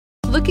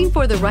Looking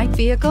for the right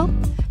vehicle?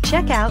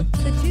 Check out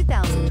the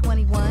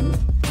 2021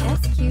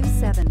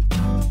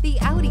 SQ7. The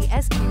Audi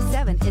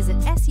SQ7 is an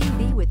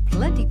SUV with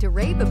plenty to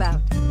rave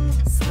about.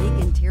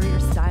 Sleek interior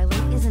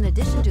styling is an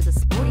addition to the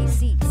sporty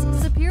seats,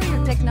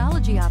 superior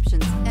technology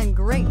options, and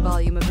great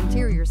volume of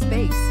interior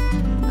space.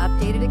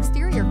 Updated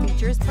exterior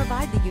features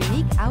provide the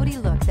unique Audi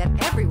look that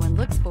everyone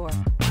looks for,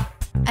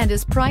 and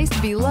is priced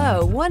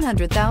below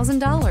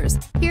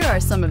 $100,000. Here are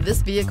some of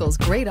this vehicle's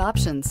great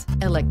options: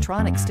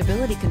 electronic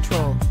stability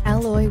control,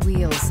 alloy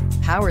wheels,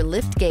 power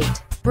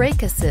liftgate,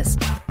 brake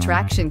assist,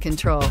 traction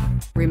control,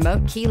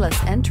 remote keyless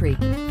entry,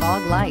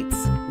 fog lights,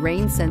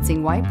 rain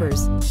sensing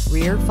wipers,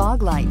 rear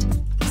fog light,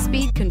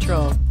 speed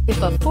control. If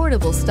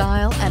affordable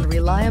style and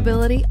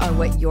reliability are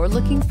what you're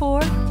looking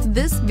for,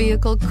 this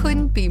vehicle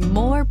couldn't be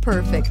more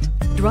perfect.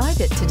 Drive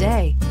it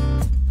today.